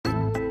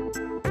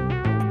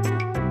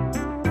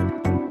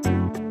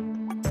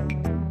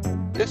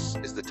This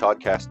is the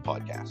Toddcast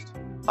podcast.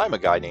 I'm a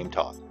guy named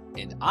Todd.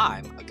 And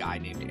I'm a guy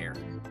named Eric.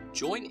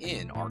 Join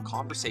in our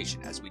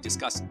conversation as we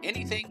discuss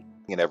anything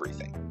And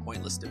everything.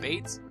 pointless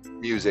debates,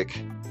 Music,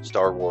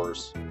 Star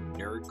Wars,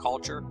 nerd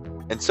culture,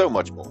 and so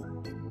much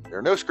more. There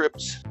are no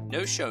scripts.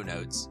 no show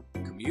notes.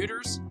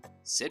 Commuters,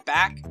 sit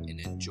back and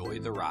enjoy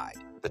the ride.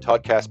 The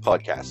Toddcast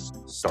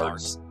podcast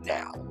Starts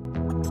now.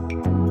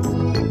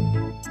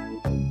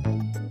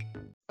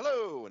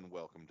 Hello and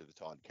welcome to the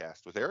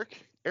Toddcast with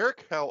Eric.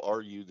 Eric, how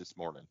are you this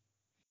morning?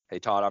 Hey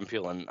Todd, I'm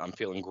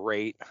feeling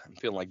great. I'm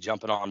feeling like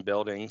jumping on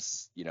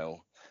buildings,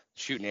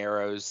 shooting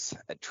arrows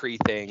at tree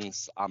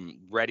things. I'm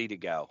ready to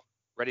go.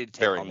 Ready to take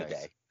Very on nice. the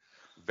day.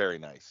 Very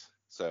nice.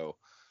 So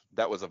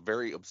that was a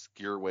very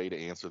obscure way to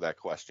answer that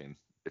question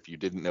if you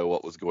didn't know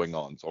what was going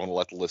on. So I want to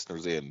let the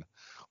listeners in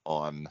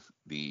on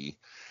the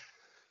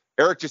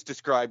Eric just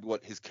described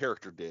what his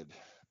character did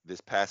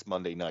this past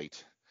Monday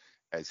night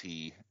as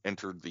he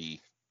entered the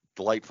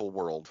delightful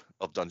world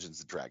of Dungeons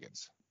and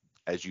Dragons.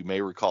 As you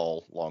may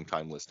recall,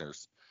 longtime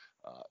listeners,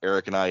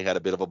 Eric and I had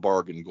a bit of a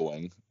bargain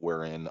going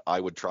wherein I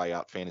would try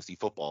out fantasy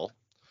football.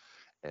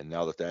 And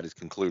now that is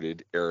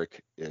concluded,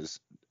 Eric is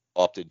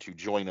opted to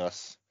join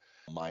us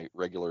on my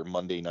regular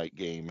Monday night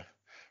game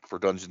for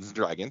Dungeons and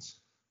Dragons.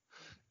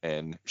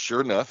 And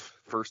sure enough,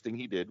 first thing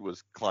he did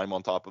was climb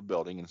on top of a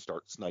building and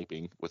start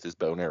sniping with his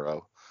bow and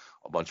arrow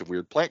a bunch of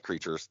weird plant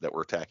creatures that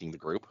were attacking the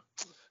group.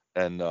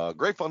 And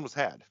great fun was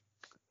had.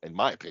 In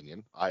my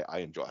opinion,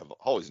 I've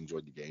always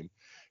enjoyed the game.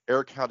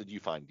 Eric, how did you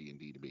find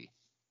D&D to be?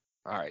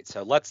 All right,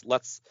 so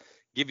let's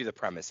give you the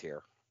premise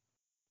here.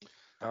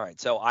 All right,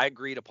 so I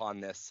agreed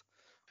upon this.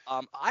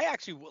 I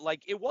actually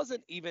it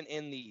wasn't even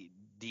in the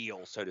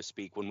deal, so to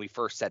speak, when we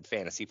first said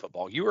fantasy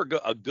football. You were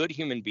a good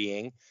human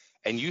being,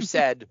 and you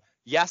said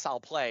yes, I'll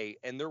play,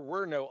 and there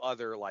were no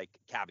other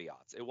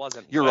caveats. It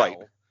wasn't. You're right.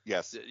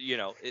 Yes.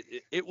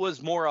 It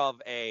was more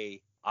of a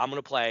I'm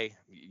gonna play.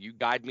 You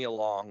guide me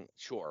along.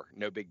 Sure,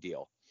 no big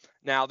deal.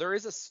 Now, there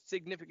is a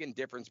significant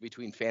difference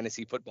between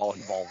fantasy football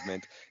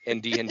involvement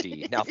and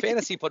D&D. Now,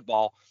 fantasy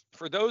football,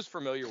 for those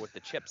familiar with the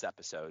Chips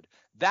episode,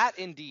 that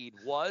indeed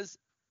was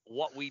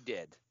what we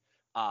did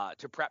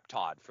to prep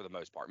Todd for the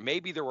most part.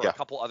 Maybe there were a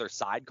couple other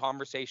side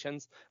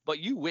conversations, but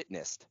you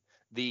witnessed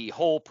the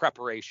whole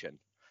preparation,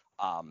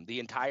 the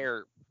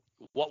entire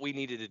what we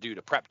needed to do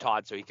to prep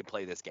Todd so he could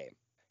play this game.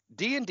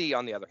 D&D,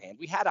 on the other hand,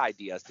 we had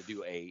ideas to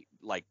do a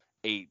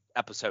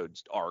episode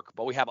arc,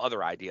 but we have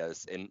other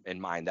ideas in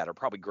mind that are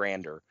probably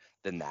grander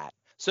than that.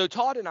 So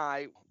Todd and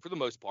I, for the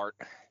most part,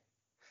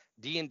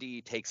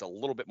 D&D takes a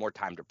little bit more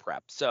time to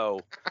prep. So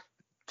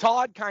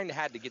Todd kind of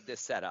had to get this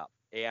set up,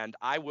 and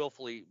I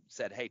willfully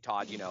said, hey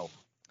Todd,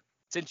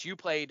 since you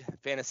played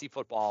fantasy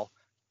football,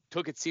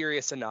 took it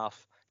serious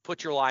enough,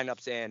 put your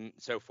lineups in,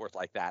 so forth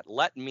like that,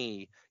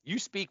 you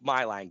speak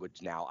my language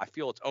now. I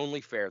feel it's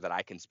only fair that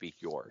I can speak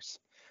yours.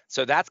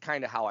 So that's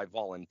kind of how I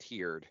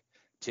volunteered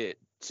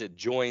to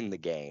join the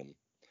game.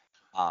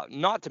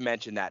 Not to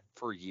mention that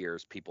for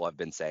years people have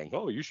been saying,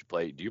 oh, you should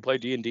play. Do you play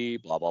D&D?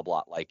 Blah, blah,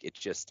 blah. It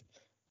just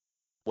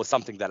was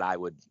something that I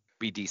would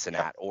be decent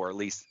at, or at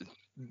least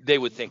they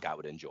would think I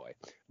would enjoy.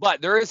 But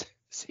there is a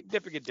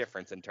significant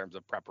difference in terms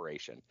of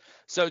preparation.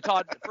 So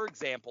Todd, for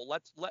example,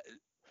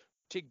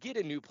 to get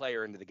a new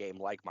player into the game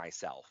like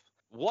myself,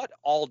 what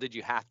all did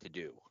you have to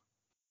do?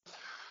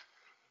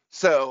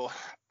 So,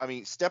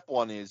 step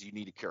one is you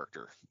need a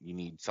character. You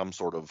need some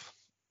sort of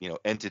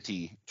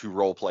entity to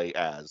role play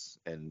as,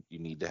 and you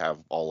need to have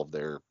all of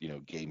their,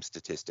 game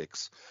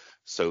statistics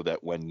so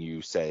that when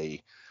you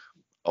say,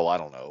 oh, I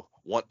don't know,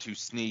 want to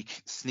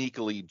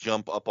sneakily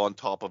jump up on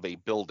top of a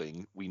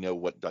building, we know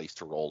what dice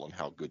to roll and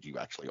how good you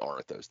actually are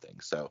at those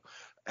things. So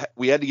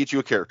we had to get you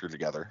a character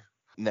together.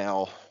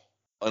 Now,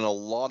 in a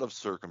lot of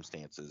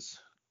circumstances,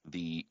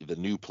 the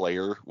new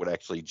player would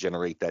actually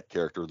generate that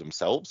character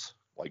themselves,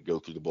 go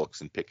through the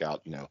books and pick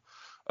out,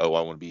 oh,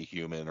 I want to be a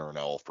human or an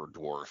elf or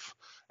dwarf,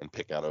 and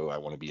pick out, oh, I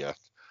want to be a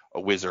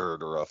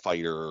wizard or a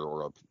fighter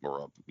or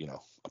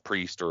a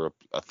priest or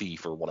a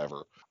thief or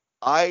whatever.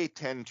 I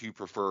tend to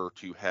prefer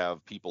to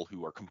have people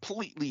who are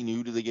completely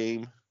new to the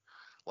game.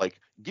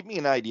 Give me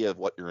an idea of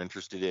what you're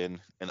interested in,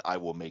 and I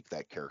will make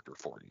that character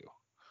for you.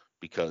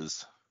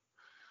 Because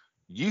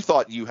you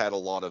thought you had a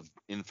lot of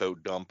info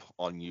dump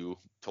on you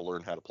to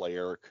learn how to play,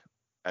 Eric,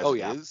 as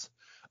it is.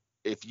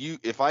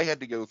 If I had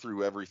to go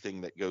through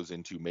everything that goes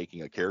into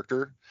making a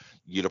character,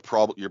 you'd have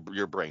probably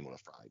your brain would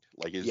have fried.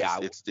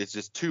 It's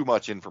just too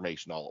much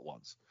information all at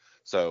once.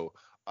 So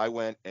I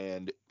went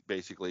and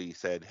basically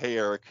said, hey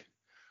Eric,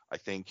 I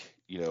think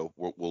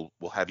we'll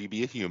have you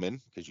be a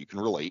human because you can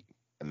relate,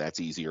 and that's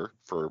easier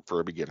for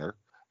a beginner.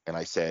 And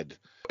I said,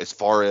 as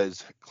far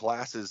as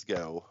classes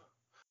go,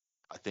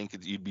 I think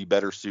you'd be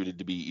better suited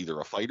to be either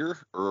a fighter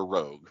or a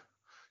rogue,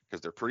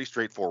 because they're pretty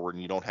straightforward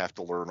and you don't have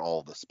to learn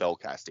all the spell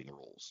casting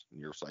rules.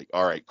 And you're just like,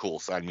 all right, cool,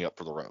 sign me up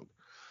for the rogue.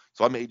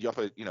 So I made you up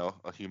a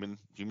human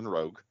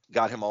rogue,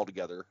 got him all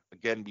together.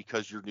 Again,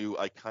 because you're new,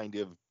 I kind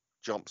of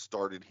jump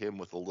started him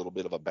with a little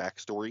bit of a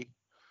backstory,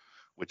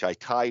 which I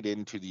tied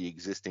into the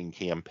existing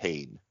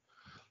campaign.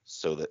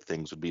 so that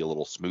things would be a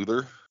little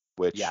smoother.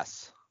 Which,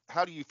 Yes.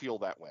 how do you feel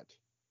that went?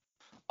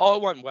 Oh,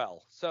 it went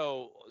well.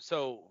 So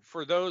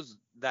for those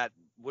that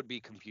would be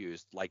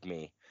confused, like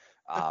me,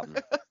 um,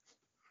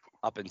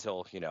 up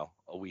until,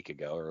 a week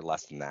ago or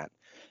less than that.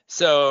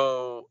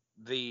 So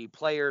the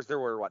players, there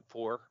were what,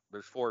 four?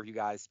 There's four of you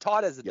guys.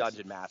 Todd, as a Yes.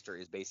 dungeon master,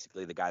 is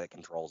basically the guy that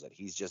controls it.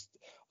 He's just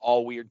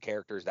all weird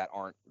characters that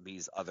aren't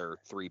these other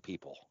three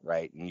people,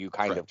 right? And you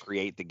kind of Correct.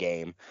 create the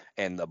game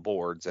and the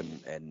boards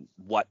and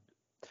what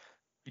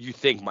you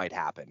think might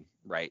happen,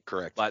 right?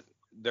 Correct. But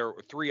there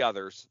were three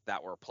others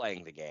that were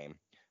playing the game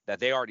that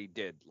they already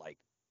did like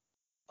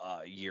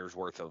a year's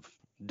worth of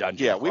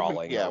dungeon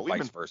crawling or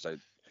vice versa.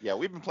 Yeah,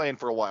 we've been playing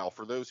for a while.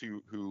 For those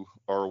who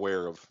are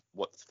aware of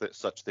what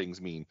such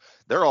things mean,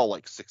 they're all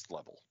like 6th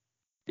level.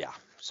 Yeah.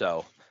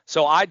 So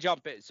I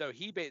jump in. So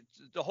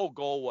the whole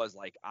goal was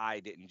like I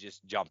didn't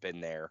just jump in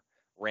there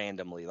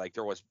randomly. Like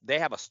they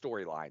have a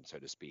storyline, so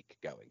to speak,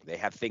 going. They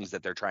have things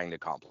that they're trying to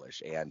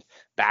accomplish and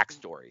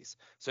backstories.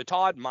 So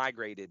Todd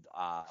migrated,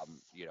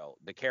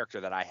 the character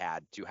that I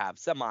had to have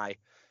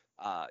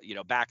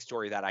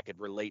backstory that I could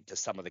relate to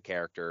some of the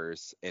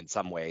characters in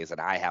some ways, and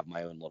I have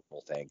my own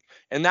little thing.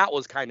 And that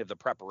was kind of the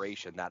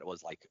preparation. That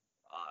was like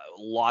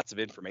lots of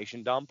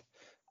information dump.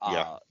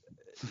 Yeah.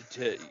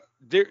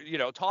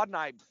 Todd and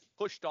I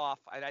pushed off,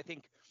 and I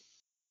think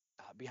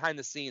behind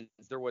the scenes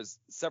there was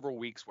several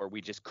weeks where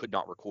we just could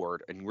not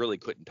record and really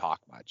couldn't talk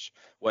much,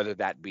 whether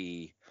that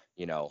be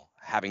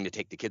having to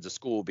take the kids to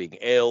school, being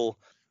ill.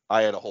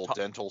 I had a whole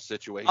dental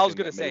situation. I was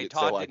going to say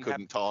Todd so I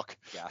couldn't talk.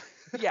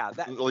 Yeah,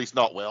 that at least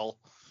not well.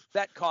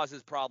 That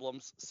causes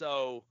problems.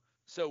 So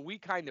we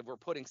kind of were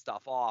putting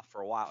stuff off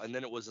for a while, and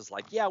then it was just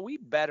like, yeah, we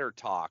better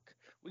talk.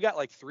 We got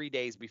like 3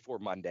 days before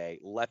Monday.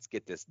 Let's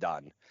get this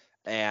done.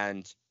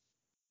 And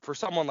for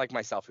someone like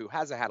myself who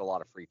hasn't had a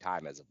lot of free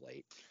time as of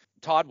late,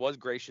 Todd was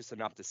gracious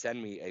enough to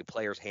send me a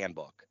player's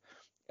handbook,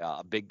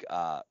 a big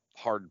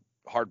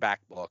hardback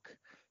book.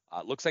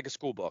 Looks like a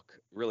school book,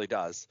 really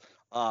does.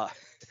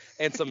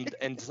 And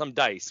some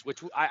dice,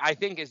 which I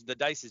think is the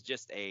dice is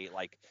just a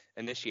like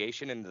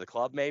initiation into the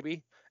club,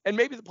 maybe, and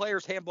maybe the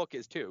player's handbook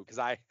is too, because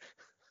I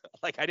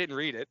didn't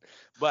read it,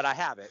 but I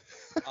have it.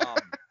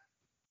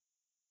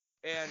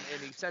 And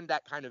he sent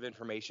that kind of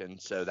information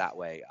so that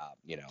way,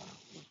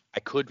 I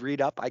could read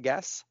up, I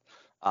guess,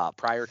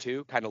 prior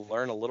to kind of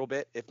learn a little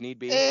bit if need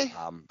be.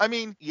 I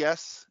mean,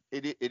 yes,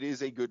 it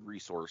is a good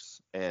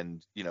resource,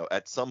 and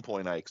at some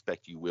point I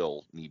expect you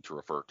will need to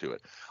refer to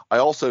it. I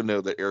also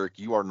know that, Eric,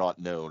 you are not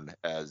known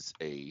as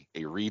a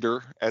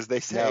reader, as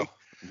they say.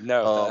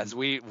 No, as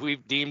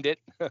we've deemed it.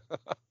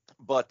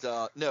 But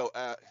no,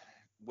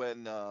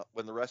 when the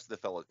rest of the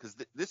fellows, because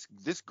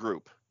this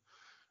group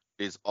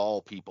is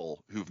all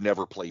people who've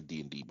never played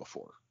D&D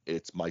before.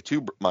 It's my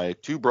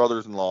two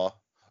brothers-in-law,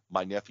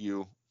 my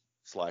nephew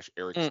 /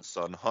 Eric's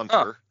son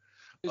Hunter.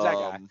 Who's that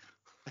guy?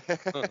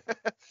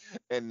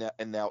 and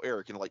now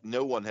Eric, and like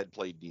no one had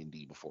played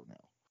D&D before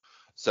now.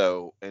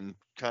 So, and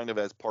kind of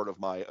as part of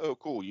my, oh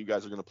cool, you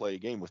guys are going to play a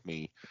game with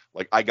me,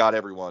 like I got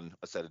everyone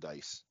a set of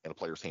dice and a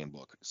player's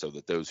handbook so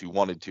that those who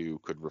wanted to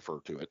could refer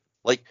to it.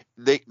 Like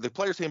the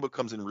player's handbook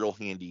comes in real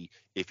handy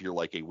if you're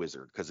like a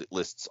wizard, because it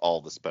lists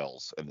all the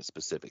spells and the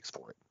specifics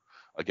for it.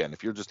 Again,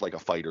 if you're just like a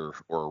fighter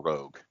or a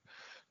rogue,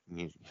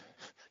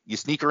 you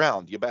sneak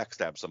around, you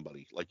backstab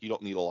somebody. Like you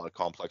don't need a lot of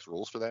complex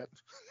rules for that.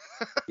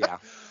 Yeah.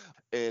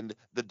 And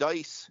the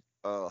dice,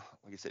 like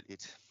I said,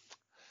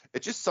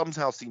 it just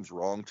somehow seems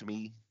wrong to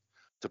me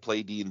to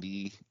play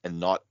D&D and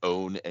not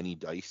own any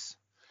dice.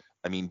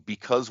 I mean,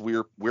 because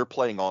we're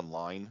playing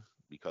online,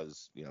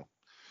 because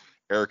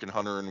Eric and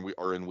Hunter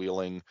are in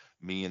Wheeling,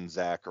 me and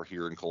Zach are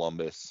here in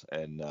Columbus,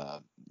 and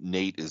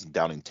Nate is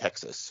down in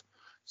Texas.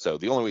 So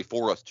the only way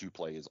for us to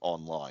play is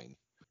online.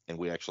 And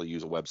we actually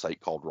use a website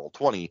called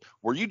Roll20,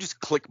 where you just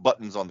click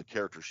buttons on the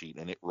character sheet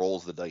and it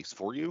rolls the dice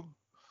for you.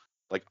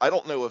 Like, I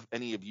don't know if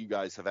any of you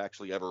guys have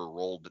actually ever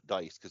rolled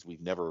dice, because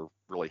we've never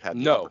really had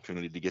the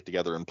opportunity to get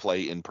together and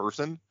play in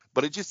person.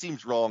 But it just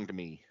seems wrong to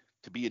me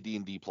to be a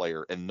D&D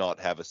player and not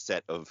have a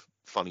set of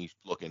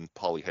funny-looking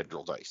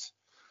polyhedral dice.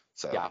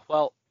 So yeah,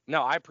 well,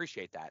 no, I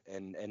appreciate that,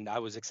 and I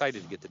was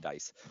excited to get the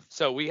dice.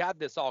 So we had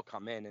this all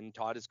come in, and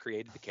Todd has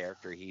created the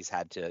character. He's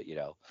had to,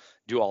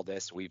 do all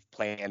this. We've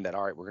planned that,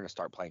 all right, we're going to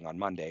start playing on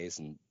Mondays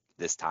and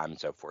this time and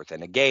so forth.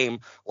 And a game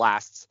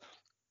lasts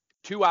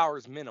 2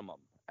 hours minimum,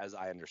 as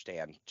I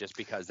understand, just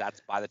because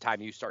that's by the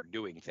time you start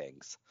doing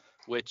things,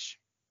 which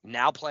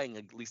now playing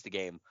at least a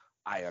game,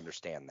 I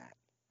understand that.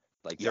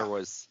 Like there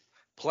was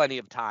plenty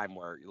of time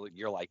where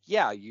you're like,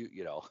 yeah,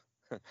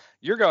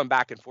 you're going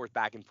back and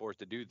forth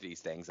to do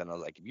these things. And I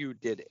was like, if you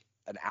did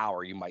an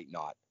hour, you might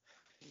not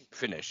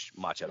finish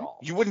much at all.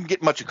 You wouldn't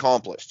get much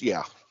accomplished.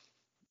 Yeah.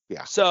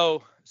 Yeah.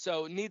 So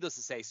needless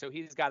to say, so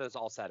he's got us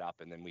all set up,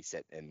 and then we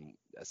sit, and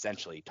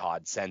essentially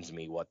Todd sends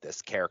me what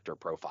this character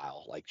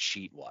profile like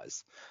sheet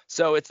was.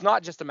 So it's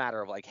not just a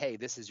matter of like, hey,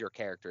 this is your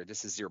character,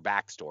 this is your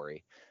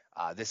backstory,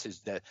 this is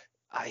the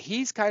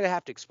he's kind of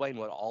have to explain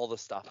what all the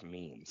stuff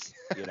means,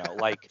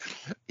 like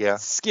yeah,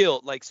 skill,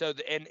 like so,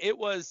 and it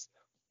was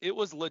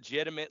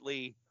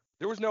legitimately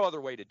There was no other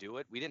way to do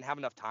it. We didn't have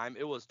enough time.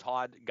 It was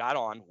Todd got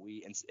on.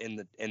 We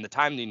in the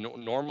time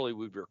normally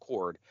we'd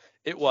record.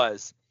 It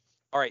was,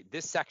 all right,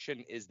 this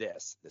section is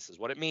this. This is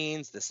what it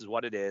means. This is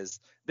what it is.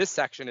 This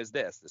section is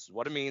this. This is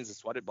what it means. This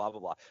is what it blah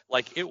blah blah.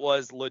 Like it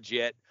was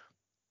legit.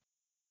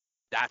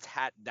 That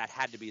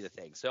had to be the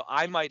thing. So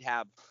I might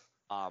have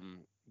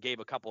gave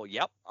a couple.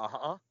 Yep.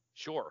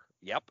 Sure.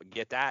 Yep.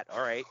 Get that.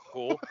 All right.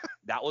 Cool.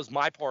 That was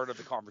my part of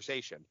the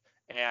conversation.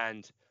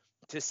 And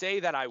to say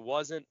that I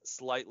wasn't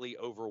slightly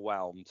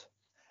overwhelmed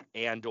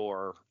and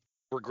or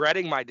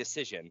regretting my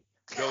decision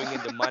going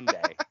into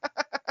Monday,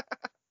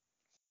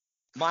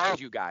 mind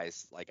you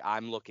guys, like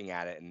I'm looking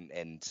at it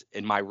and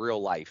in my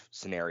real life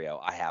scenario,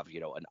 I have,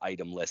 an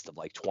item list of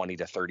like 20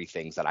 to 30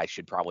 things that I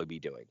should probably be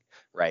doing,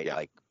 right? Yeah.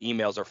 Like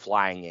emails are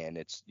flying in.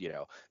 It's,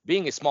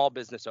 being a small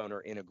business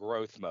owner in a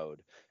growth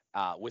mode,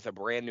 with a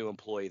brand new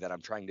employee that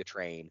I'm trying to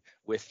train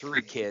with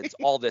 3 kids,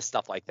 all this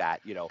stuff like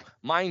that,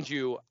 mind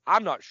you,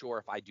 I'm not sure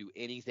if I do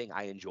anything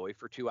I enjoy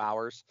for 2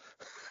 hours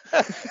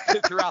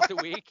throughout the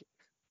week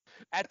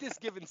at this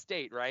given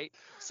state, right?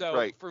 So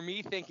Right. for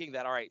me thinking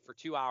that, all right, for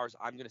 2 hours,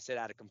 I'm going to sit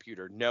at a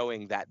computer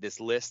knowing that this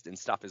list and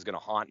stuff is going to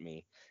haunt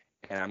me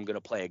and I'm going to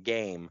play a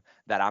game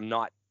that I'm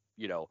not,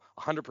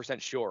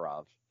 100% sure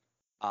of.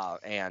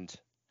 And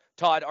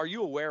Todd, are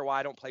you aware why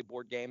I don't play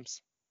board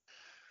games?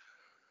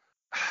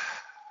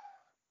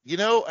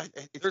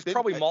 There's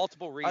probably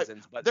multiple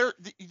reasons, but there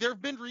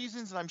have been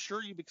reasons, and I'm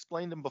sure you've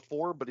explained them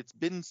before, but it's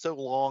been so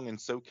long and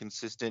so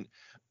consistent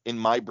in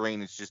my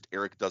brain. It's just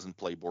Eric doesn't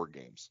play board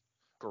games.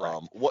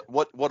 correct.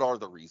 What are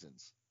the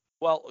reasons?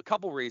 Well, a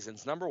couple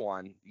reasons. Number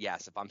one,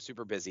 yes, if I'm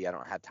super busy, I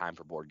don't have time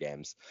for board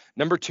games.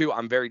 Number two,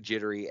 I'm very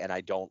jittery and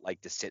I don't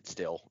like to sit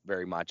still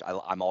very much.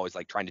 I'm always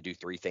like trying to do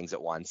 3 things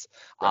at once.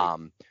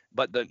 Right.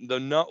 But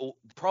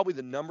probably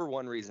the number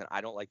one reason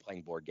I don't like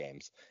playing board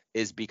games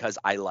is because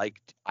I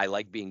like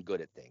being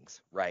good at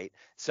things, right?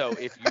 So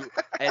if you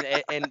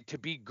and to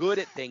be good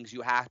at things,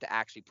 you have to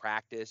actually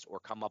practice or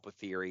come up with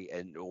theory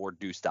or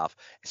do stuff.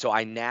 So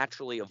I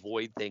naturally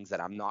avoid things that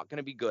I'm not going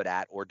to be good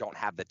at or don't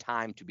have the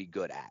time to be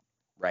good at.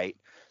 Right.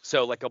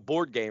 So like a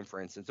board game, for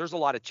instance, there's a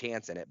lot of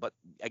chance in it, but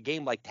a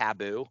game like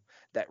Taboo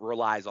that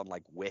relies on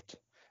like wit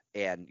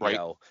and, Right.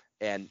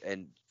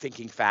 and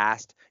thinking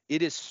fast,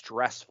 it is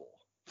stressful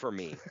for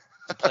me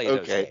to play those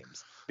Okay.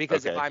 games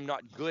because if Okay. I'm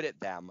not good at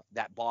them,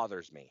 that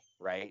bothers me.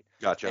 Right.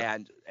 Gotcha.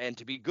 And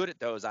to be good at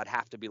those, I'd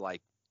have to be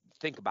like,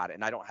 think about it.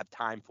 And I don't have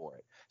time for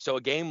it. So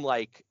a game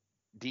like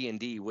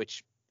D&D,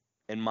 which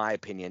in my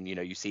opinion,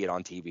 you see it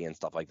on TV and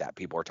stuff like that.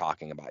 People are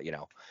talking about,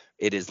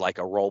 it is like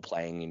a role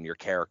playing in your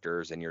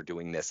characters and you're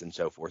doing this and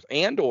so forth.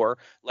 And or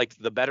like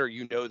the better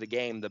you know the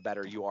game, the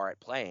better you are at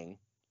playing,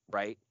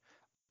 right?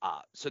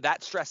 So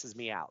that stresses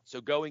me out.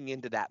 So going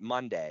into that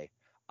Monday,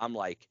 I'm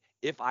like,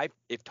 if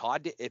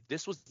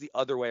this was the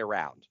other way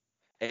around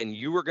and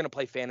you were going to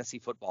play fantasy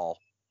football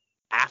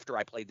after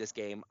I played this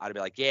game, I'd be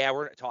like, yeah,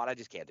 Todd, I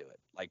just can't do it.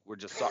 Like, we're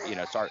just,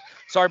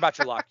 sorry about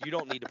your luck. You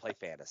don't need to play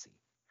fantasy.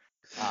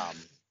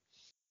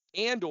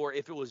 And or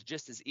if it was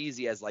just as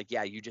easy as like,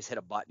 yeah, you just hit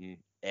a button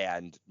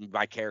and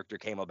my character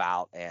came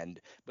about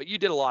but you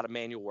did a lot of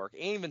manual work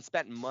and even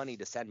spent money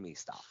to send me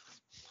stuff.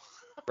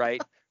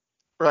 Right.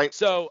 Right.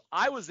 So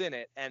I was in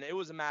it and it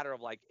was a matter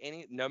of like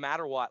no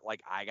matter what,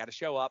 like I got to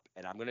show up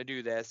and I'm going to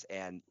do this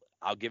and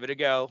I'll give it a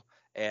go.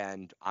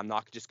 And I'm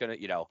not just going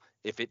to,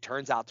 if it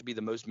turns out to be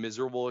the most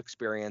miserable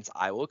experience,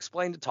 I will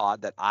explain to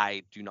Todd that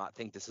I do not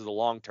think this is a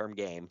long-term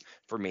game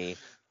for me.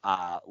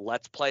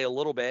 Let's play a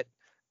little bit.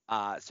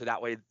 So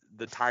that way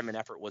the time and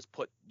effort was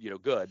put,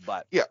 good.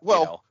 But yeah,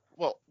 well,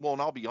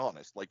 and I'll be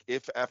honest. Like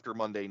if after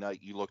Monday night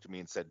you looked at me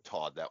and said,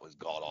 Todd, that was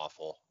god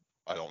awful,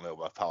 I don't know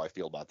about how I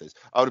feel about this,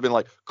 I would have been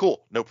like,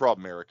 cool, no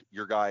problem, Eric.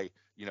 Your guy,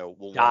 will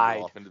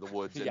wander off into the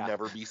woods and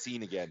never be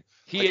seen again.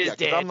 He is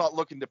dead. I'm not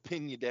looking to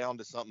pin you down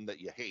to something that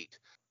you hate.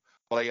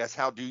 But I guess,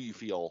 how do you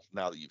feel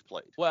now that you've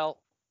played? Well,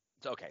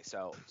 okay,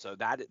 so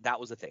that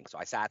was the thing. So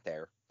I sat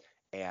there,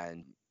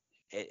 and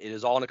it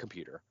is all on a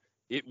computer.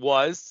 It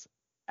was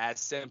as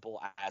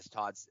simple as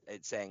Todd's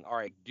saying, all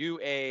right, do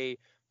a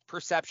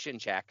perception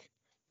check.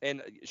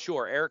 And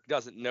sure, Eric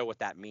doesn't know what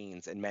that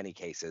means in many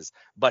cases,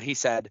 but he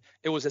said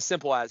it was as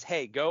simple as,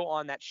 hey, go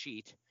on that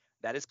sheet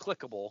that is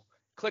clickable,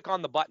 click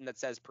on the button that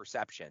says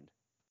perception.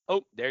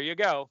 Oh, there you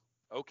go.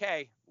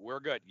 Okay, we're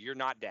good. You're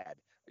not dead.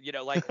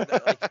 Like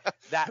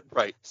that.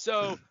 Right.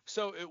 So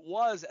it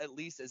was at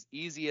least as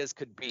easy as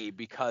could be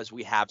because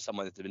we have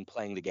someone that's been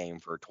playing the game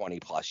for 20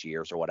 plus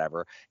years or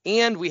whatever.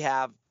 And we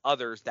have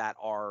others that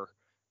are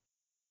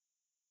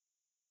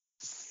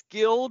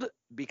skilled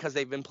because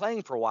they've been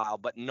playing for a while,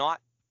 but not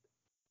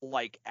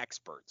like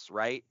experts,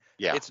 right?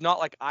 Yeah. It's not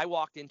like I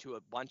walked into a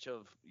bunch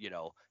of,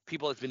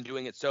 people that's been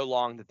doing it so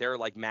long that they're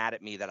like mad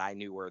at me that I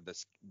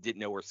didn't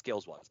know where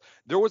skills was.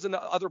 There was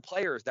other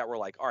players that were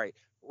like, all right,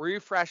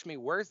 refresh me.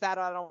 Where's that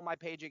on my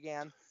page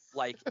again?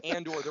 Like,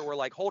 and or they were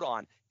like, hold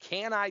on,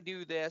 can I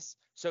do this?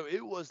 So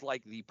it was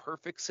like the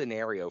perfect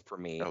scenario for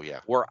me. Oh, yeah.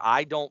 Where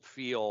I don't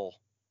feel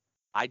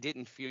I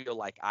didn't feel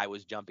like I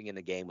was jumping in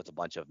the game with a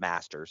bunch of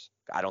masters.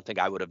 I don't think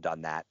I would have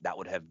done that. That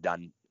would have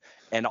done.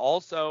 And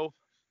also,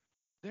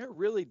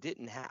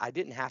 I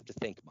didn't have to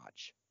think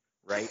much,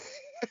 right?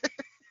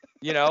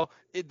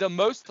 The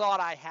most thought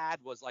I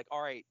had was like,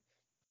 all right,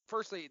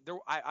 firstly,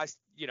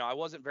 I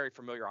wasn't very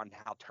familiar on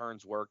how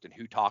turns worked and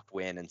who talked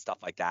when and stuff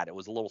like that. It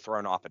was a little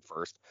thrown off at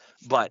first,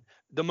 but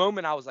the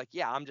moment I was like,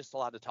 yeah, I'm just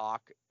allowed to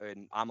talk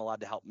and I'm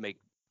allowed to help make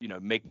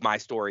my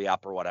story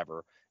up or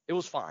whatever, it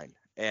was fine.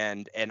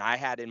 And I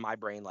had in my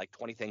brain like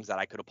 20 things that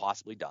I could have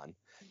possibly done,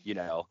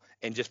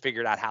 and just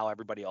figured out how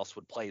everybody else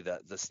would play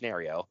the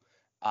scenario.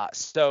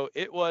 So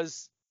it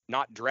was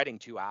not dreading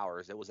 2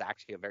 hours. It was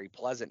actually a very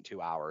pleasant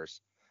 2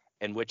 hours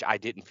in which I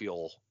didn't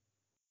feel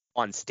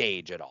on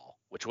stage at all,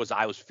 which was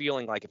I was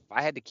feeling like if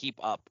I had to keep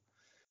up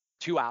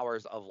 2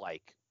 hours of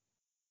like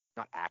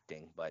not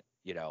acting, but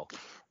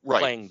Right.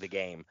 playing the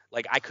game,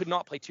 like I could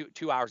not play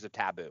 2 hours of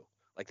Taboo.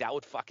 Like that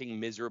would fucking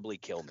miserably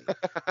kill me.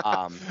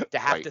 To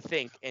have Right. to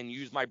think and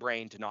use my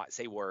brain to not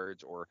say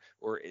words or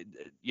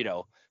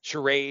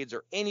charades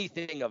or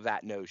anything of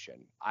that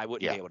notion, I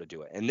wouldn't Yeah. be able to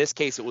do it. In this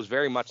case, it was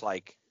very much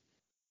like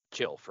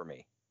chill for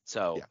me.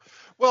 So Yeah.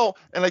 Well,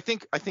 and I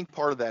think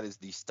part of that is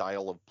the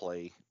style of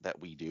play that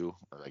we do,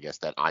 or I guess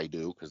that I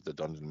do, because the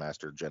dungeon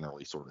master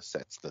generally sort of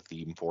sets the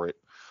theme for it.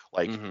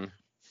 Like, mhm.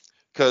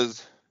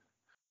 because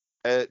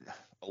a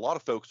lot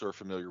of folks are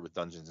familiar with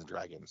Dungeons and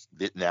Dragons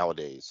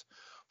nowadays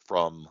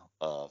from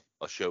a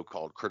show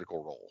called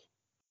Critical Role,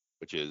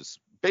 which is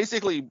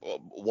basically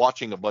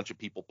watching a bunch of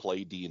people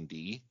play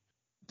D&D.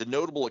 The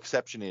notable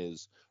exception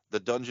is the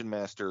dungeon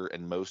master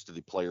and most of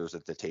the players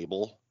at the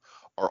table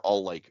are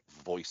all like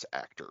voice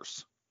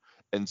actors.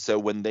 And so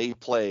when they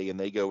play and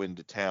they go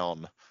into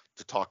town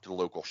to talk to the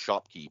local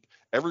shopkeep,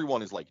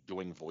 everyone is like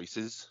doing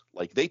voices.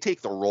 Like they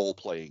take the role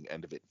playing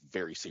end of it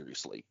very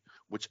seriously,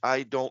 which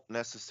I don't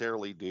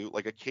necessarily do.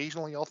 Like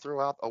occasionally I'll throw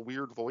out a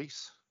weird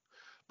voice,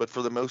 but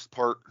for the most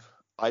part,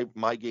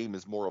 my game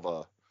is more of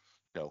a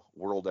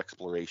world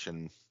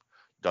exploration,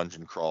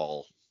 dungeon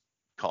crawl,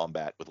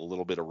 combat with a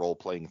little bit of role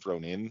playing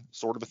thrown in,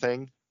 sort of a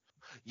thing.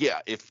 Yeah,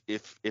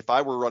 if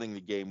I were running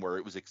the game where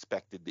it was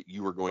expected that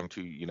you were going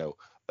to,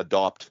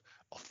 adopt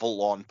a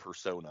full-on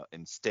persona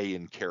and stay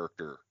in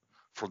character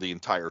for the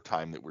entire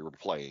time that we were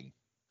playing,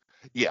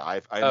 yeah,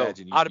 I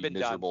imagine I'd you'd have be been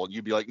done. miserable and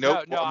you'd be like,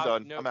 nope, No, well, no, I'm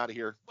done. no. I'm out of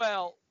here.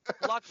 Well,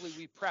 luckily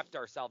we prepped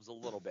ourselves a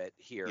little bit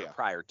here Yeah,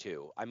 prior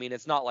to. I mean,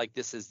 it's not like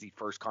this is the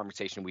first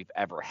conversation we've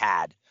ever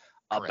had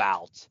correct.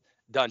 about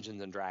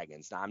Dungeons and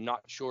Dragons. Now, I'm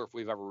not sure if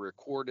we've ever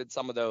recorded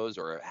some of those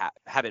or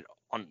had it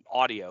on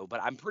audio,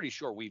 but I'm pretty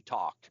sure we've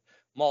talked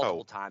multiple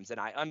Oh, times, and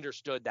I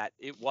understood that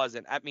it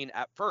wasn't. I mean,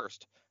 at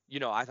first,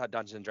 I thought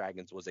Dungeons and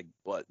Dragons was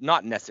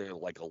not necessarily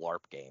like a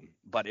LARP game,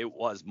 but it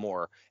was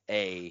more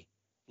a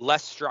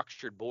less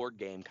structured board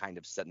game kind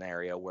of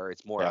scenario where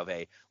it's more yeah, of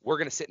a we're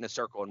going to sit in a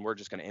circle and we're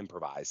just going to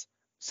improvise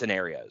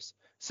scenarios.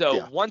 So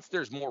yeah, once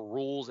there's more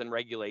rules and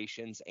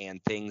regulations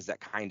and things that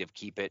kind of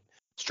keep it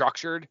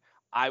structured,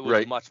 I was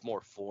right. much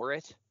more for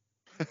it.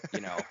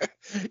 You know,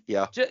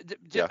 Yeah,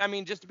 yeah. I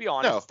mean, just to be No,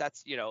 honest,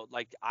 that's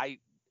like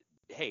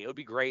hey, it would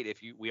be great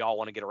if we all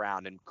want to get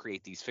around and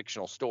create these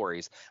fictional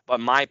stories.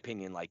 But in my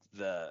opinion, like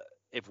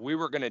if we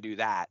were going to do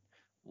that,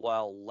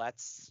 well,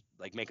 let's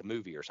like make a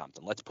movie or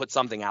something. Let's put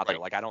something out there.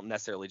 right. Like I don't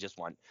necessarily just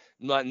want.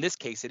 In this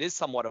case, it is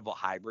somewhat of a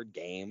hybrid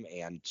game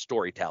and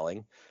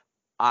storytelling.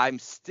 I'm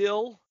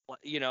still,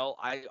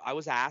 I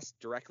was asked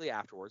directly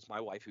afterwards.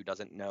 My wife, who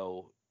doesn't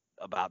know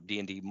about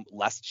D&D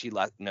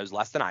knows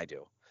less than I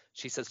do.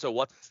 She says, "So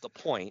what's the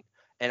point?"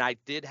 And I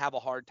did have a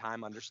hard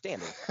time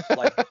understanding.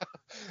 Like,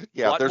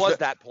 Yeah, what there's no, was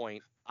that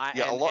point?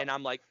 yeah, a lot. And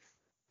I'm like,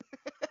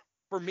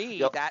 for me,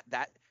 Yep.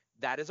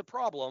 that is a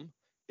problem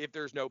if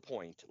there's no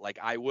point. Like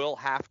I will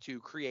have to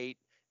create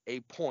a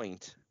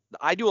point.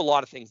 I do a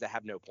lot of things that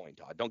have no point,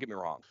 Todd. Don't get me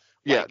wrong.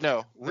 Yeah, Like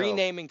no.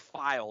 renaming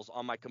files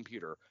on my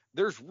computer.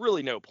 There's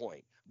really no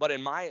point. But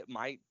in my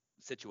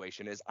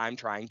situation is I'm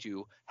trying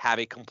to have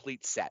a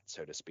complete set,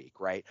 so to speak,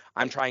 right?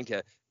 I'm Right, trying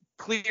to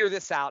clear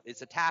this out.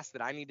 It's a task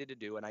that I needed to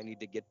do and I need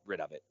to get rid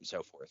of it and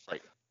so forth.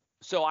 right.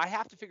 So I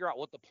have to figure out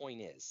what the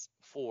point is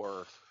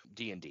for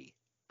D&D.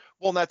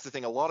 Well, and that's the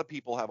thing. A lot of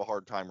people have a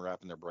hard time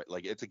wrapping their brain.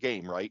 Like, it's a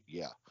game, right?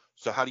 Yeah.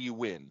 So how do you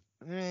win?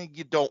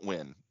 You don't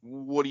win.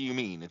 What do you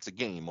mean? It's a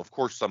game. Of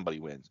course somebody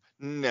wins.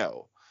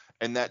 No.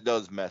 And that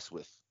does mess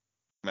with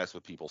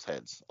people's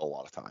heads a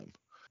lot of time.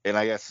 And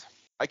I guess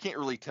I can't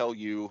really tell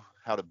you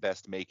how to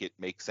best make it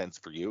make sense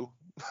for you.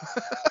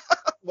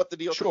 What the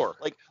deal? Sure.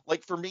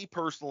 Like for me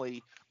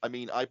personally, I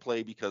mean, I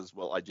play because,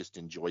 well, I just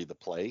enjoy the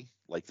play.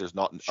 Like there's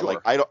not like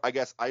Sure. I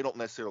guess I don't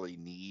necessarily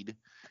need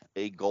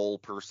a goal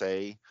per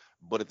se,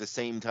 but at the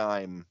same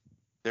time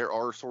there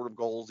are sort of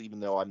goals even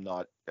though I've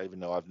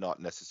not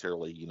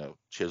necessarily,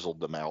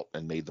 chiseled them out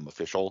and made them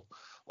official.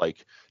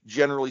 Like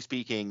generally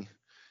speaking,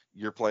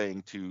 you're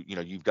playing to,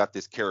 you've got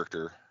this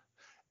character.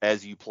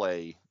 As you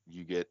play,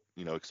 you get,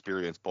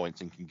 experience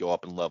points and can go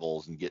up in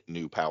levels and get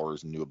new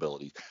powers and new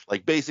abilities.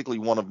 Like basically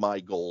one of my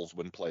goals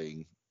when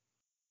playing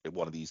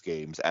one of these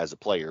games as a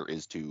player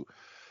is to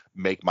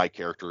make my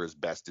character as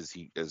best as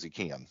he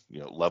can,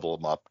 level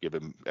him up, give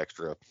him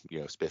extra,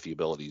 spiffy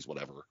abilities,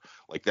 whatever.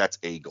 Like that's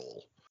a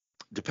goal.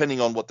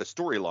 Depending on what the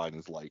storyline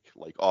is like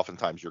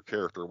oftentimes your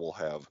character will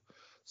have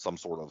some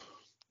sort of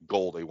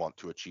goal they want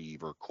to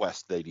achieve or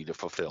quest they need to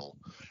fulfill.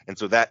 And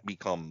so that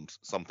becomes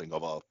something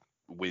of a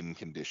win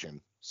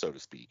condition, so to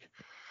speak.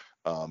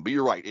 But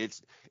you're right.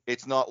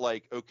 It's not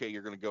like, okay,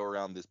 you're going to go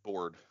around this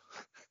board,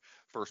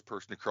 first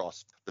person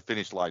across the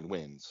finish line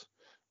wins,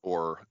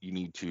 or you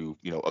need to,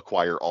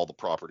 acquire all the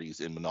properties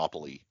in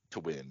Monopoly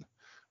to win,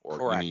 or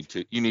Correct.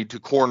 you need to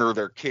corner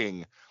their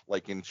king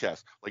like in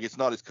chess. Like it's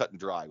not as cut and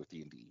dry with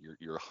D&D.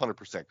 You're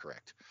 100%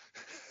 correct.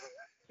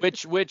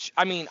 Which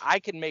I mean, I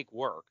can make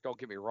work. Don't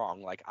get me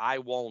wrong. Like I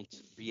won't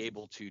be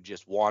able to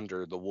just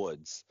wander the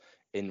woods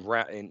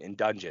in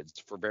dungeons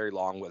for very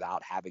long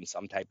without having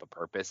some type of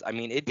purpose. I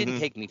mean, it didn't Mhm.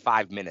 take me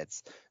 5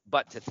 minutes,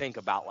 but to think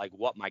about like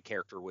what my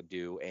character would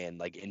do and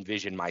like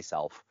envision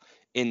myself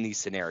in these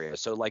scenarios.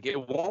 So like it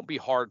won't be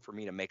hard for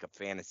me to make a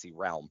fantasy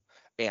realm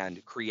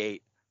and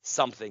create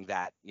something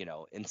that,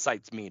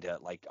 incites me to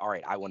like, all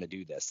right, I want to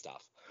do this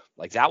stuff.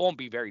 Like that won't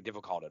be very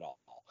difficult at all.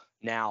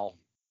 Now,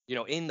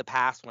 in the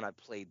past when I've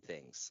played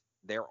things,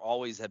 there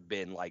always have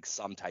been like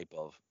some type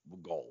of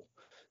goal.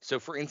 So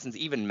for instance,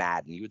 even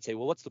Madden, you would say,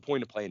 well, what's the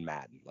point of playing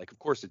Madden? Like, of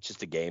course, it's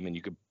just a game and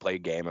you could play a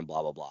game and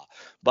blah, blah, blah.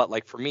 But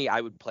like for me,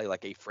 I would play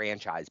like a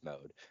franchise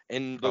mode.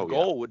 And the Oh yeah.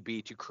 goal would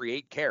be to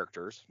create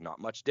characters, not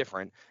much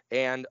different,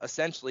 and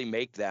essentially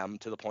make them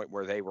to the point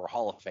where they were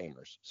Hall of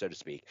Famers, so to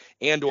speak.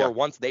 And Yeah. or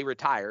once they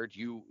retired,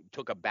 you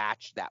took a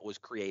batch that was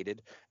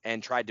created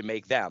and tried to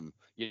make them,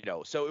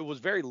 so it was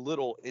very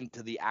little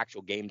into the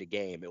actual game to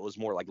game. It was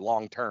more like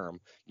long term,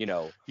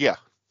 Yeah.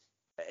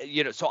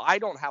 so I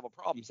don't have a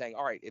problem saying,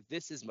 all right, if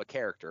this is my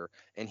character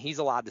and he's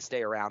allowed to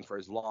stay around for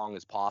as long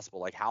as possible,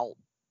 like how,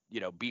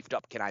 beefed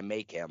up can I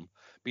make him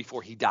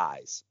before he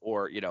dies?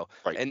 Or,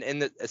 Right.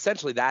 and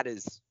essentially that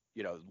is,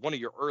 one of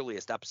your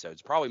earliest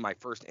episodes, probably my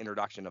first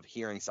introduction of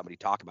hearing somebody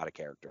talk about a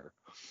character,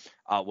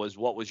 was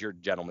what was your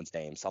gentleman's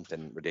name?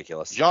 Something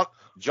ridiculous.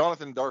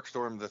 Jonathan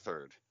Darkstorm the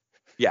Third.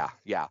 Yeah,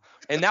 yeah.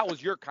 And that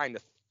was your kind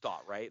of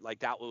thought, right? Like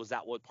that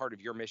what part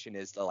of your mission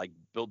is to like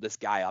build this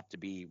guy up to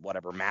be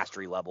whatever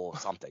mastery level of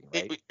something,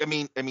 right?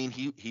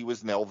 He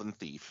was an elven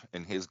thief,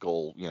 and his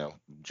goal,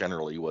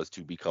 generally was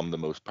to become the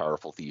most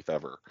powerful thief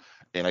ever.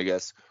 And I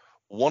guess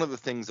one of the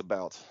things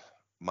about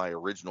my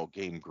original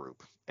game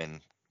group,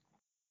 and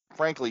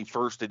frankly,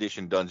 first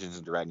edition Dungeons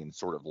and Dragons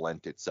sort of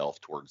lent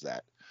itself towards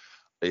that,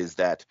 is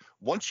that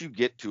once you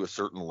get to a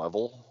certain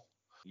level,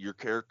 your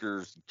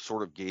characters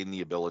sort of gain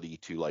the ability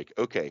to like,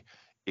 okay,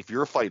 if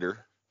you're a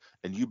fighter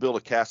and you build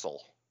a castle,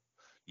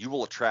 you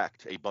will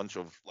attract a bunch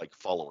of like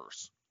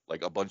followers.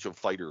 Like a bunch of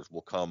fighters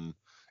will come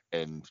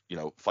and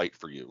fight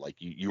for you. Like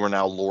you are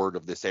now lord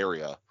of this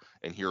area,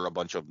 and here are a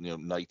bunch of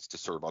knights to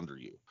serve under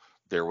you.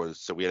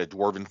 So we had a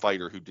dwarven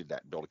fighter who did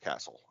that, built a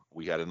castle.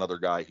 We had another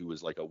guy who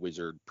was like a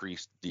wizard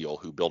priest deal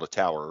who built a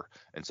tower,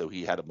 and so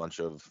he had a bunch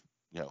of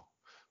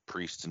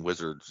priests and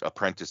wizards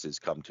apprentices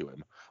come to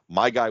him.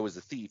 My guy was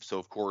a thief, so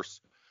of course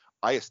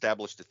I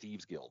established a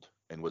thieves guild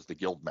and was the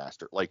guild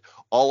master. Like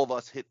all of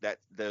us hit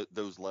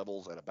those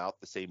levels at about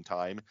the same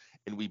time,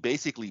 and we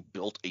basically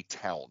built a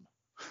town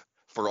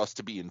for us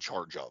to be in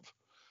charge of.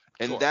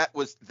 And Sure.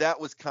 that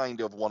was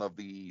kind of one of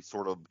the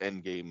sort of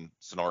end game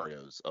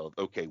scenarios of,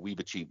 okay, we've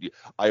achieved.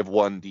 I have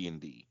won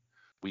D&D.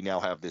 We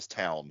now have this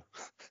town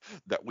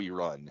that we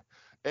run.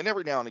 And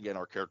every now and again,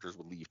 our characters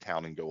would leave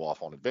town and go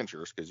off on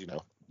adventures because,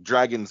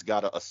 dragons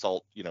got to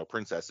assault,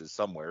 princesses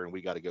somewhere, and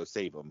we got to go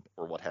save them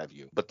or what have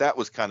you. But that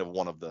was kind of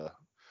one of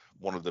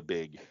the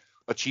big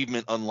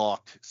achievement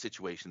unlocked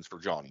situations for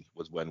Johnny,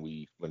 was when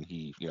he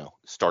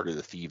started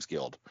the Thieves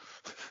Guild.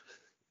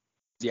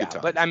 Yeah,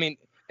 but I mean,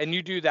 and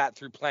you do that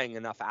through playing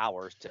enough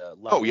hours to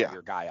level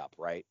your guy up,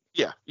 right?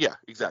 Yeah,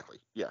 exactly.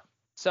 Yeah.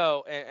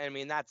 So, and I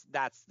mean, that's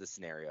the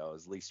scenario.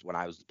 At least when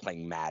I was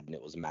playing Madden,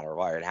 it was a matter of,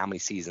 all right, how many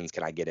seasons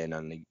can I get in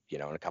in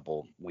a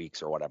couple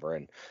weeks or whatever,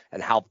 and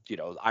how,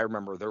 I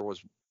remember there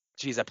was,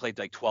 geez, I played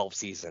like 12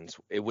 seasons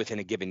within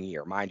a given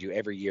year. Mind you,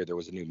 every year there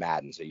was a new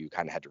Madden, so you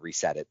kind of had to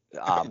reset it,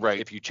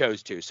 Right. if you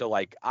chose to. So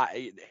like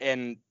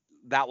and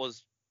that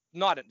was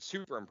not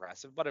super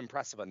impressive, but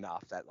impressive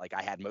enough that like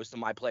I had most of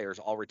my players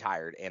all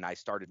retired and I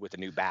started with a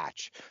new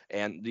batch.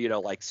 And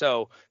like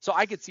so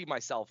I could see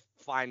myself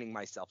finding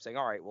myself saying,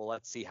 all right, well,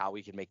 let's see how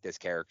we can make this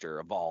character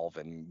evolve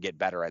and get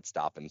better at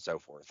stuff and so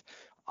forth.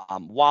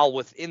 While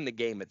within the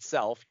game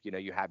itself,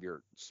 you have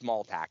your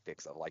small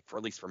tactics of like,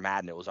 at least for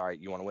Madden, it was, all right,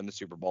 you want to win the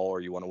Super Bowl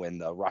or you want to win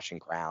the Russian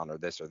crown or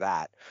this or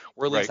that,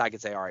 or at least Right. I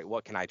could say, all right,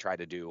 what can I try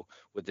to do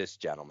with this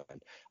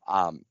gentleman?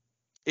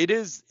 It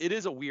is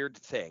a weird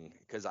thing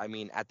because I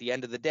mean, at the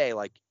end of the day,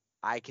 like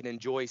I can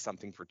enjoy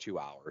something for 2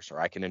 hours or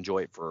I can enjoy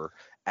it for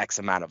X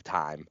amount of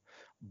time,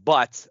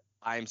 but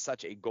I'm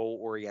such a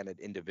goal-oriented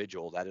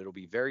individual that it'll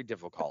be very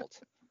difficult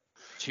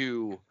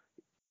to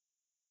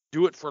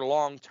do it for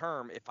long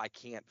term if I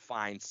can't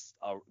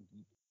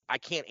I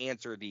can't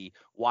answer the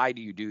why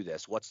do you do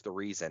this? What's the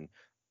reason?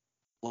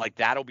 Like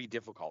that'll be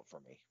difficult for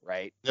me,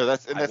 right? No,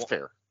 that's I won't,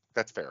 fair.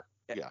 That's fair.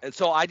 Yeah. And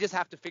so I just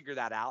have to figure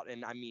that out.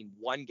 And I mean,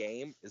 one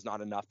game is not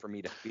enough for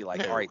me to be like,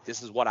 No. all right,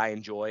 this is what I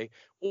enjoy.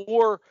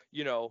 Or,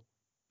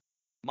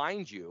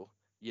 mind you,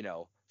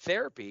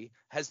 therapy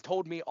has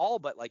told me all,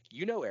 but like,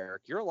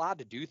 Eric, you're allowed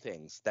to do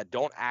things that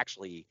don't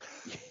actually,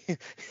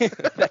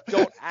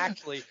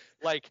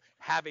 like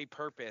have a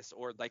purpose,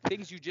 or like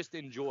things you just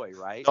enjoy,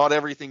 right? Not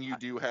everything you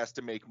do has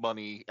to make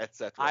money,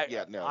 etc.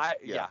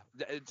 Yeah.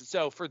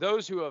 So for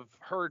those who have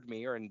heard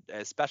me, and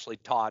especially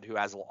Todd, who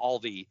has all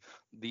the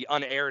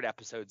unaired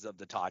episodes of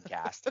the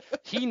Toddcast,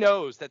 he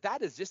knows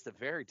that is just a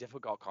very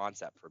difficult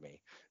concept for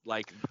me.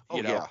 Like,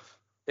 yeah.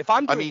 If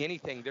I'm doing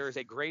anything, there is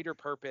a greater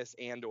purpose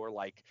and or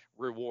like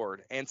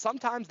reward. And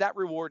sometimes that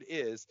reward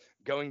is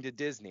going to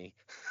Disney.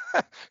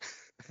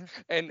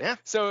 And yeah.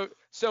 so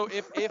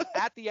if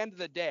at the end of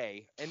the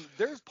day, and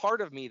there's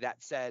part of me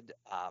that said,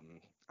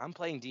 I'm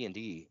playing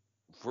D&D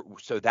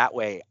so that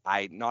way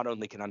I not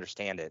only can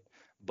understand it,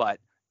 but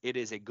it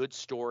is a good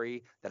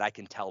story that I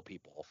can tell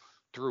people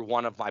through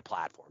one of my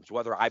platforms,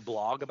 whether I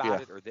blog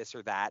about it or this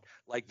or that.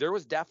 Like, there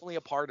was definitely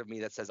a part of me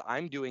that says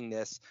I'm doing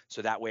this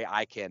so that way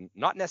I can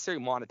not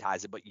necessarily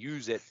monetize it, but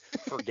use it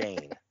for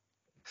gain.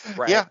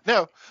 Right? Yeah,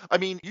 no. I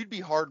mean, you'd be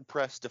hard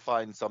pressed to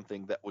find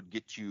something that would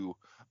get you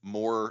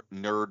more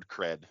nerd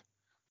cred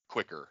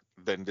quicker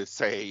than to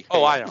say,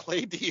 hey, I know.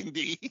 Play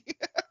D&D.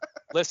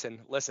 Listen,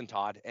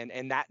 Todd,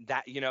 and that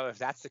if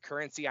that's the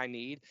currency I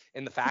need,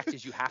 and the fact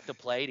is you have to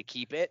play to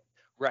keep it,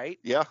 right?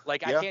 Yeah.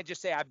 Like, I can't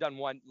just say I've done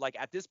one. Like,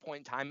 at this point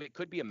in time, it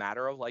could be a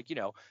matter of like,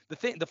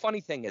 the funny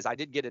thing is I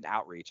did get an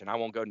outreach, and I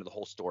won't go into the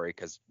whole story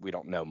because we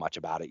don't know much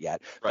about it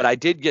yet. Right. But I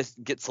did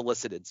get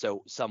solicited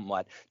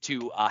somewhat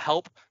to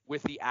help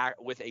with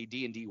a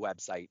D&D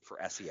website for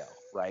SEO,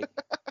 right?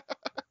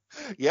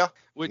 Yeah.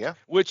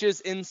 Which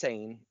is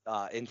insane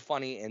and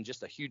funny, and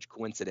just a huge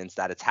coincidence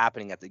that it's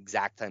happening at the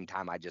exact same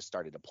time I just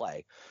started to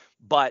play.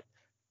 But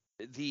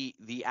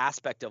the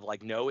aspect of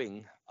like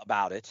knowing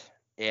about it,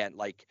 and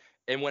like,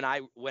 and when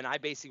I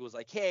basically was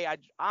like, hey, I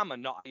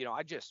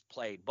just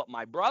played, but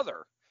my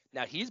brother,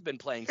 now he's been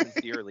playing since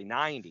the early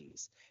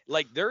 90s.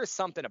 Like, there is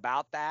something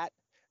about that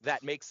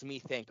makes me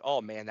think,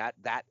 oh man,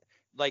 that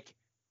like,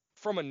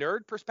 from a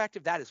nerd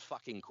perspective, that is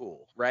fucking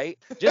cool, right?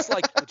 Just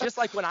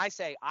like when I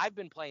say I've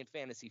been playing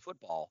fantasy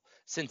football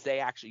since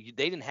they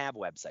didn't have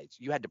websites.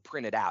 You had to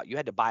print it out. You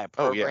had to buy a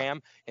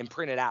program and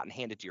print it out and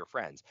hand it to your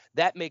friends.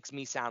 That makes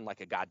me sound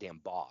like a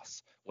goddamn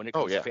boss when it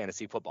comes to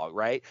fantasy football,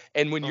 right?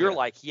 And when you're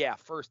like,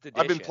 first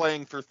edition. I've been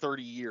playing for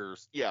 30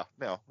 years. Yeah,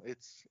 no,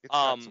 it's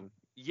got some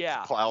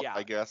clout,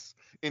 I guess,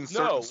 in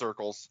certain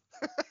circles.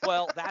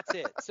 Well, that's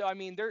it. So I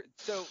mean,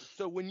 so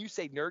when you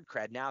say nerd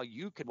cred, now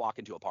you could walk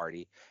into a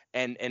party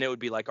and it would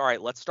be like, all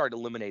right, let's start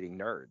eliminating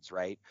nerds,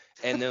 right?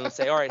 And then let's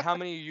say, all right, how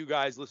many of you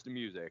guys listen to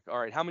music? All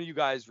right, how many of you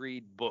guys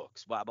read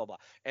books? Blah blah blah.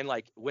 And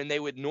like, when they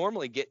would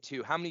normally get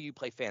to how many of you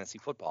play fantasy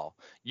football,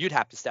 you'd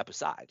have to step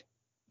aside,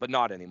 but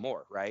not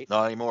anymore, right?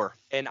 Not anymore.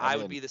 And I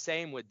would be the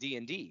same with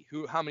D&D.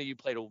 How many of you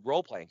played a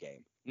role playing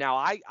game? Now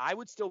I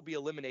would still be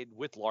eliminated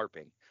with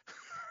LARPing.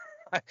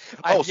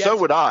 So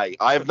would I.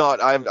 I've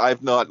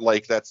not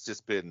like, that's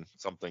just been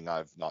something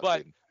I've not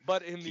been.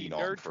 But in the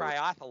nerd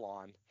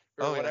triathlon,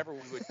 or whatever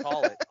we would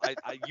call it,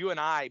 you and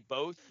I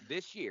both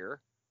this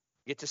year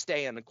get to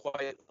stay in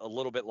quite a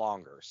little bit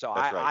longer. So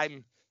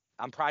I'm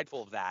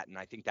prideful of that, and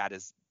I think that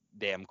is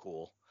damn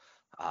cool.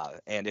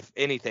 And if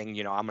anything,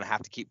 I'm gonna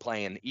have to keep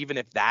playing, even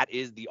if that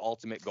is the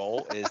ultimate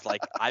goal. Is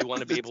like, I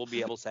want to be able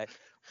to say.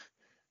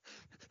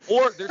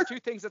 Or there's two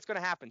things that's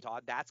going to happen,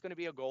 Todd. That's going to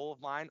be a goal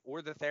of mine,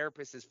 or the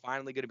therapist is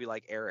finally going to be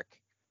like, Eric,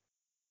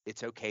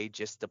 it's okay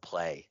just to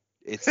play.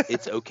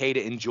 It's okay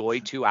to enjoy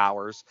 2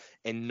 hours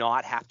and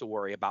not have to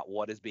worry about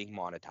what is being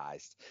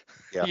monetized.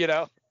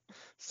 Yeah.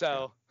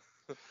 So.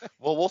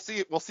 Well, we'll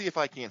see if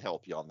I can't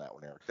help you on that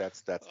one, Eric.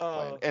 That's the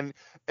plan.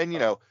 And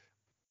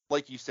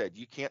like you said,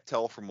 you can't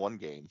tell from one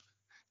game.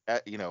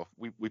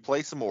 We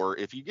play some more.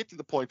 If you get to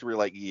the point where you're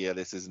like, yeah,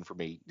 this isn't for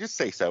me, just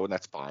say so, and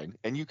that's fine.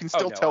 And you can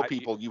still tell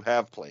people you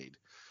have played.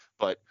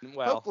 But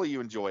hopefully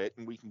you enjoy it,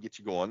 and we can get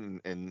you going,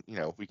 and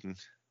we can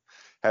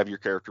have your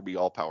character be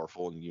all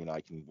powerful, and you and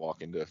I can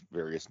walk into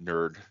various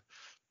nerd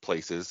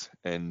places,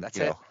 and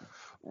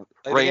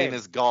reign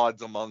as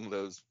gods among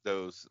those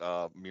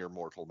mere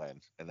mortal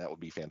men, and that would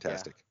be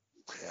fantastic.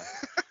 Yeah.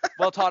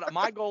 Well, Todd,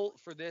 my goal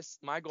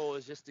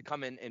is just to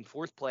come in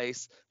fourth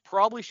place.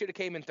 Probably should have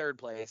came in third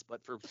place,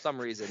 but for some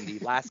reason the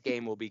last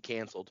game will be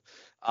canceled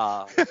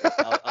of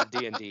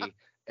D&D,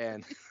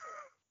 and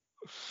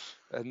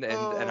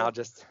I'll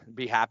just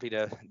be happy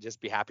to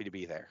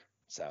be there.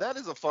 So that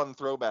is a fun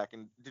throwback.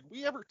 And did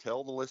we ever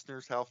tell the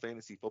listeners how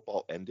fantasy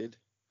football ended?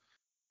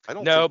 I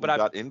don't think we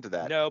got into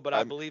that. No, but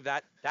I believe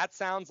that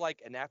sounds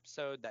like an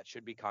episode that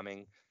should be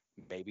coming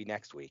maybe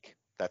next week.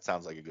 That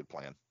sounds like a good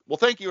plan. Well,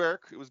 thank you,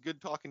 Eric. It was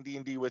good talking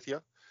D&D with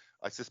you.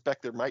 I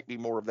suspect there might be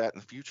more of that in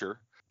the future.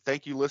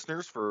 Thank you,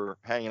 listeners, for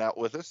hanging out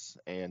with us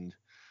and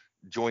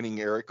joining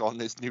Eric on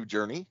this new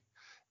journey.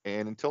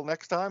 And until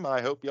next time,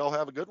 I hope y'all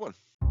have a good one.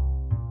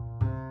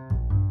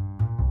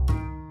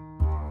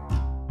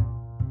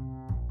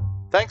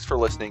 Thanks for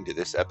listening to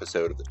this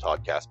episode of the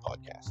Toddcast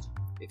Podcast.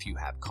 If you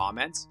have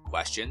comments,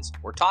 questions,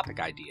 or topic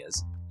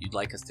ideas you'd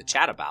like us to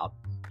chat about,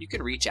 you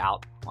can reach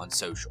out on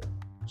social.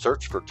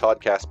 Search for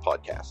Toddcast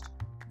Podcast.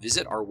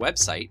 Visit our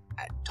website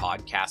at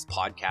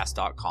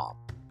toddcastpodcast.com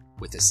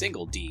with a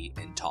single D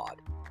in Todd.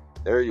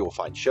 There you will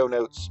find show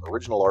notes,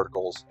 original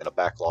articles, and a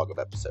backlog of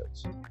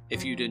episodes.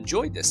 If you'd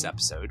enjoyed this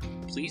episode,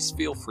 please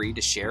feel free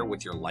to share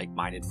with your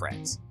like-minded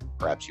friends.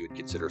 Perhaps you would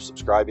consider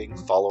subscribing,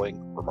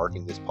 following, or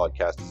marking this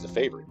podcast as a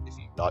favorite if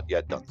you've not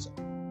yet done so.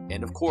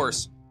 And of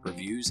course,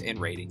 reviews and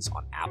ratings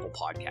on Apple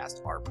Podcasts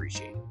are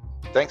appreciated.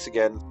 Thanks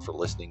again for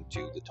listening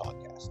to the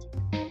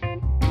Toddcast.